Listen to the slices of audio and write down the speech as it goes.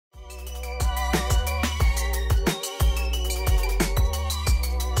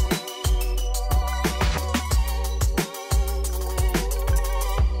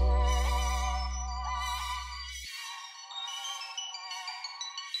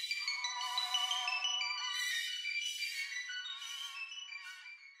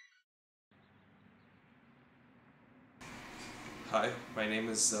Hi, my name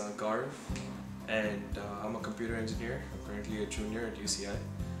is Gaurav, and I'm a computer engineer. I'm currently a junior at UCI.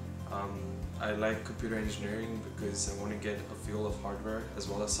 I like computer engineering because I want to get a feel of hardware as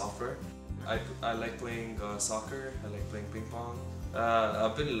well as software. I like playing soccer. I like playing ping pong.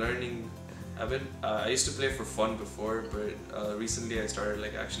 I've been learning. I used to play for fun before, but recently I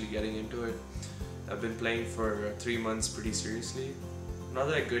started actually getting into it. I've been playing for 3 months pretty seriously. Not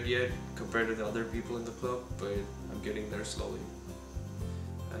that good yet compared to the other people in the club, but I'm getting there slowly.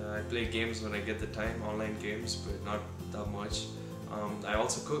 I play games when I get the time, online games, but not that much. I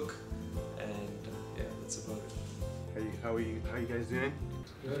also cook, and yeah, that's about it. Hey, how you guys doing?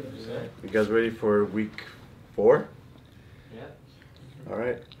 Good. Good. You guys ready for week 4? Yeah. All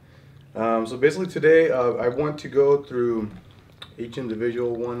right. So basically today I want to go through each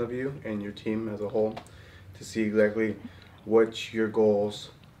individual one of you and your team as a whole to see exactly what your goals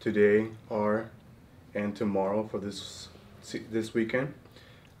today are and tomorrow for this weekend.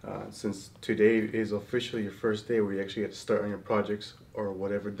 Since today is officially your first day where you actually get to start on your projects or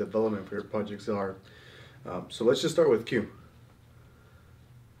whatever development for your projects are. So let's just start with Q.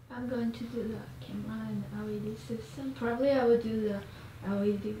 I'm going to do the camera and LED system. Probably I will do the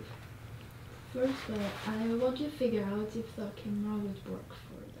LED first, but I want to figure out if the camera would work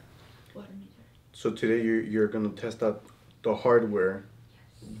for the water meter. So today you're going to test out the hardware.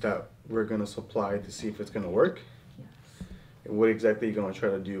 Yes. That we're going to supply to see if it's going to work. Yes. And what exactly are you going to try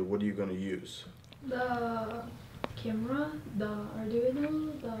to do? What are you going to use? The camera, the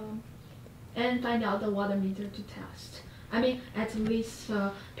Arduino, and find out the water meter to test. I mean, at least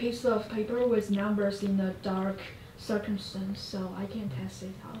a piece of paper with numbers in a dark circumstance, so I can test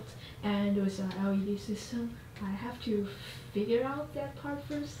it out. And with an LED system, I have to figure out that part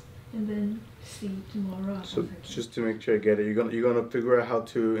first, and then see tomorrow. So just to make sure I get it, you're gonna figure out how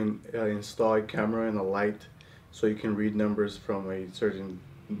to install a camera and a light, so you can read numbers from a certain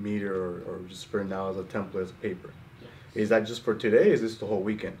meter or just print out as a template as paper. Yes. Is that just for today? Or is this the whole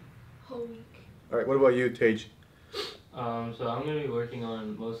weekend? Whole week. All right. What about you, Tej? So I'm gonna be working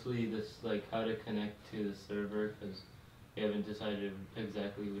on mostly this, how to connect to the server, because we haven't decided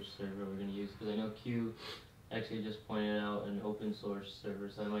exactly which server we're gonna use. Because I know Q actually just pointed out an open source server,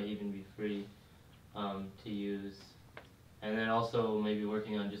 so that might even be free to use. And then also maybe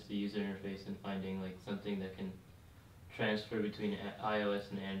working on just the user interface and finding something that can transfer between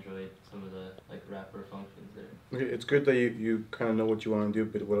iOS and Android, some of the wrapper functions there. Okay, it's good that you kind of know what you want to do,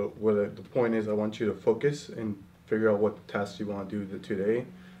 but the point is I want you to focus and figure out what tasks you want to do today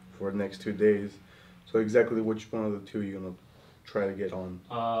for the next 2 days. So exactly which one of the two you're going to try to get on?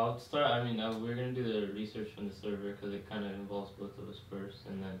 I'll start, we're going to do the research on the server because it kind of involves both of us first,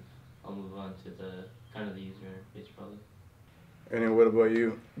 and then I'll move on to the user interface probably. And then what about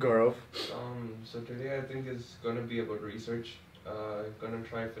you, Gaurav? So today I think is going to be about research. Going to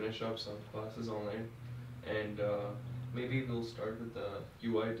try finish up some classes online, and maybe we'll start with the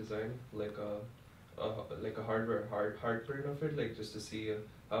UI design, like a hard print of it, just to see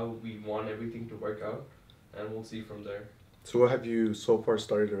how we want everything to work out, and we'll see from there. So what have you so far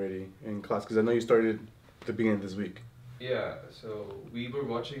started already in class? Because I know you started at the beginning of this week. Yeah, so we were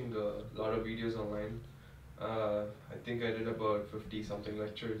watching a lot of videos online. I think I did about 50 something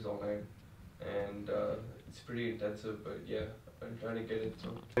lectures online, and it's pretty intensive, but yeah, I'm trying to get it.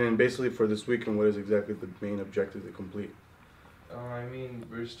 So. And basically for this weekend, what is exactly the main objective to complete?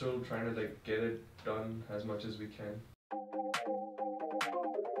 We're still trying to get it done as much as we can.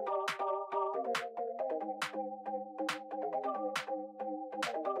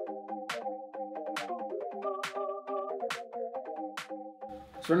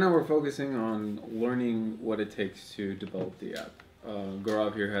 So right now we're focusing on learning what it takes to develop the app.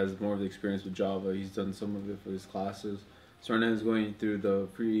 Gaurav here has more of the experience with Java. He's done some of it for his classes. So right now he's going through the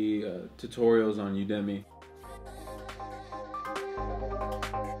free tutorials on Udemy.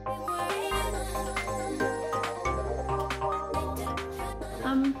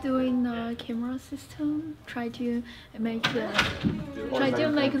 I'm doing the camera system. Try to make the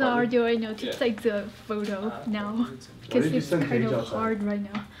Arduino to take the photo now, because it's kind of hard right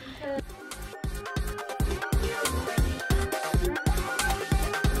now.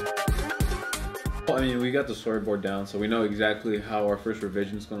 We got the storyboard down, so we know exactly how our first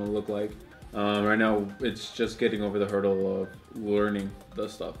revision is going to look like. Right now, it's just getting over the hurdle of learning the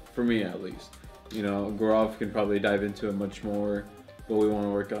stuff, for me at least. Gaurav can probably dive into it much more, but we want to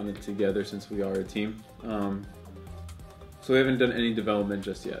work on it together since we are a team. So we haven't done any development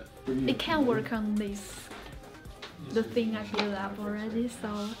just yet. It can work on the thing I built up already,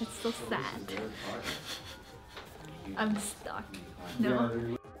 so it's so sad. I'm stuck.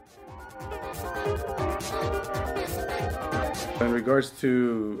 No. In regards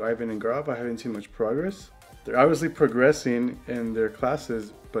to Ivan and Gaurav, I haven't seen much progress. They're obviously progressing in their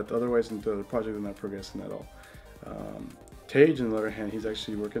classes, but otherwise in the project they're not progressing at all. Tage, on the other hand, he's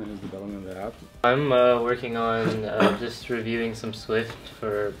actually working on his development of the app. I'm working on just reviewing some Swift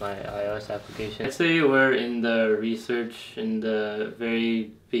for my iOS application. I'd say we're in the research, in the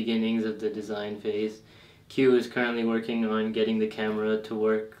very beginnings of the design phase. Q is currently working on getting the camera to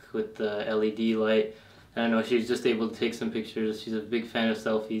work with the LED light. I don't know, she's just able to take some pictures. She's a big fan of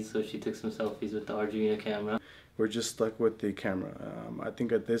selfies, so she took some selfies with the Arduino camera. We're just stuck with the camera. I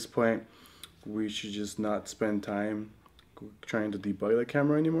think at this point, we should just not spend time trying to debug the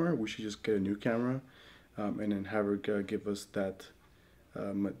camera anymore. We should just get a new camera and then have her give us that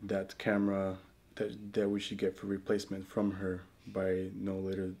that camera that we should get for replacement from her by no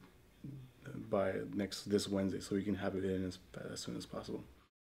later by this Wednesday, so we can have it in as soon as possible.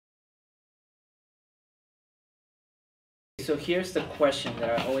 So here's the question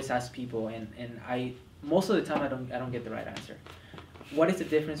that I always ask people, and most of the time I don't get the right answer. What is the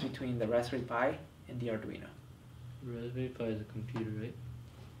difference between the Raspberry Pi and the Arduino? Raspberry Pi is a computer, right?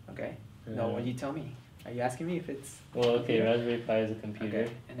 Okay. No, what you tell me? Are you asking me if it's... Well, okay, Raspberry Pi is a computer.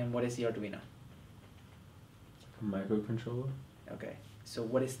 Okay. And then what is the Arduino? A microcontroller. Okay. So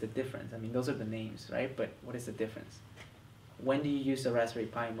what is the difference? I mean, those are the names, right? But what is the difference? When do you use the Raspberry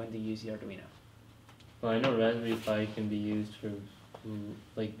Pi and when do you use the Arduino? Well, I know Raspberry Pi can be used for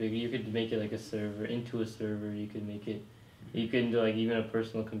like bigger. You could make it like a server, into a server. You could make it. You can do like even a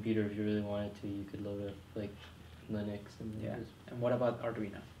personal computer if you really wanted to. You could load up like Linux and yeah. And what about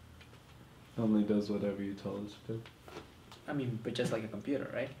Arduino? Only does whatever you tell it to do. I mean, but just like a computer,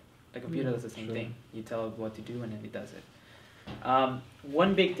 right? The computer does the same thing. You tell it what to do and then it does it.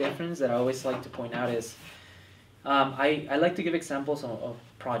 One big difference that I always like to point out is I like to give examples of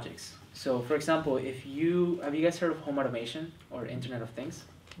projects. So, for example, have you guys heard of home automation or Internet of Things?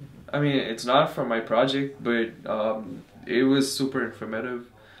 I mean, it's not for my project, but it was super informative.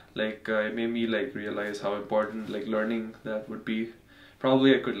 Like, it made me like realize how important like learning that would be.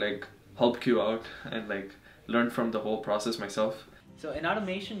 Probably I could like help you out and like learn from the whole process myself. So in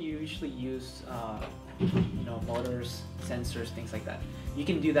automation, you usually use motors, sensors, things like that. You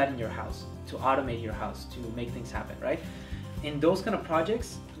can do that in your house to automate your house to make things happen, right? In those kind of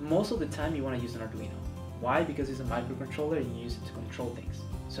projects, most of the time you want to use an Arduino. Why? Because it's a microcontroller and you use it to control things.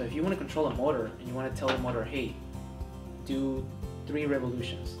 So if you want to control a motor and you want to tell the motor, hey, do 3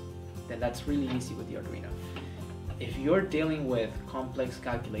 revolutions, then that's really easy with the Arduino. If you're dealing with complex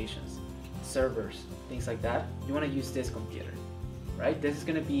calculations, servers, things like that, you want to use this computer, right? This is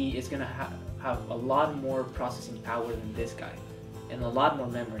going to be, it's going to have a lot more processing power than this guy and a lot more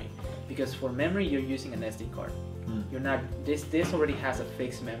memory, because for memory you're using an SD card. You're not, this already has a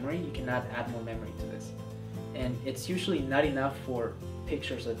fixed memory. You cannot add more memory to this, and it's usually not enough for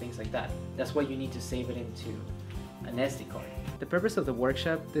pictures or things like that. That's why you need to save it into an SD card. The purpose of the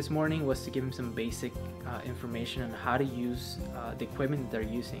workshop this morning was to give him some basic information on how to use the equipment that they're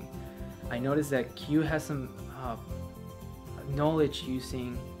using. I noticed that Q has some knowledge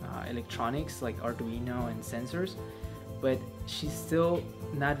using electronics like Arduino and sensors, but she's still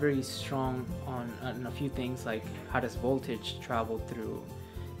not very strong on a few things like how does voltage travel through,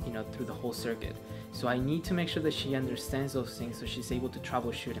 through the whole circuit. So I need to make sure that she understands those things so she's able to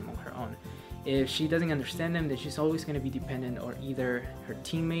troubleshoot them on her own. If she doesn't understand them, then she's always going to be dependent on either her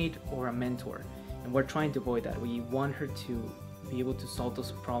teammate or a mentor. And we're trying to avoid that. We want her to be able to solve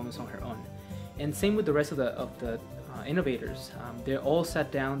those problems on her own. And same with the rest of the innovators. They're all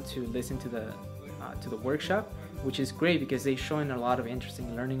sat down to listen to the workshop, which is great because they're showing a lot of interest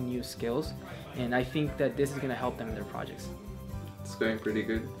in learning new skills. And I think that this is going to help them in their projects. It's going pretty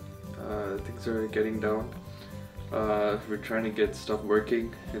good. Things are getting down. We're trying to get stuff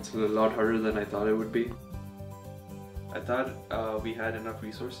working. It's a lot harder than I thought it would be. I thought we had enough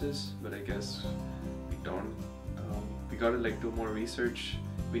resources, but I guess we don't. We gotta like do more research.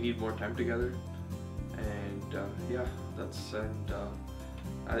 We need more time together, and yeah,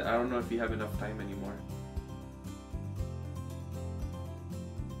 I don't know if we have enough time anymore.